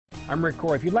I'm Rick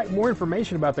Corey. If you'd like more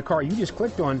information about the car you just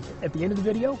clicked on at the end of the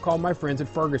video, call my friends at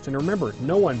Ferguson. Remember,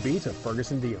 no one beats a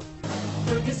Ferguson deal.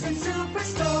 Ferguson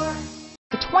Superstore.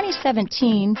 The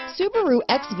 2017 Subaru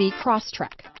XV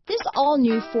Crosstrek. This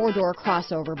all-new four-door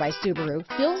crossover by Subaru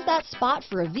fills that spot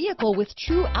for a vehicle with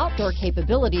true outdoor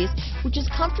capabilities, which is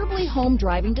comfortably home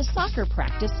driving to soccer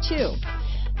practice too.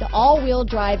 The all-wheel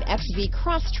drive XV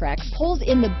Crosstrek pulls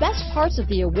in the best parts of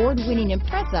the award-winning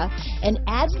Impreza and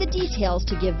adds the details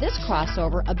to give this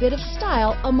crossover a bit of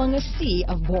style among a sea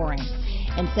of boring.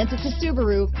 And since it's a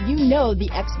Subaru, you know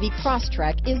the XV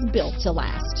Crosstrek is built to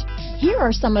last. Here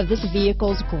are some of this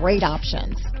vehicle's great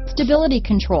options: stability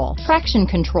control, traction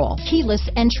control, keyless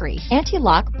entry,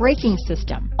 anti-lock braking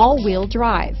system, all-wheel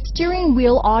drive, steering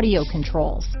wheel audio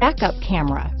controls, backup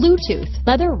camera, Bluetooth,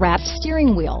 leather-wrapped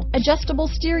steering wheel, adjustable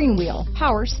steering wheel,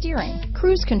 power steering,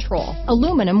 cruise control,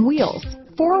 aluminum wheels,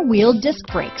 four-wheel disc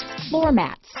brakes, floor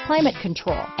mats, climate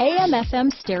control,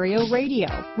 AM/FM stereo radio,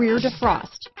 rear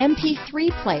defrost, MP3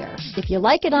 player. If you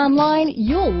like it online,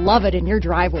 you'll love it in your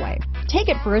driveway. Take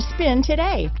it for a spin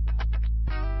today.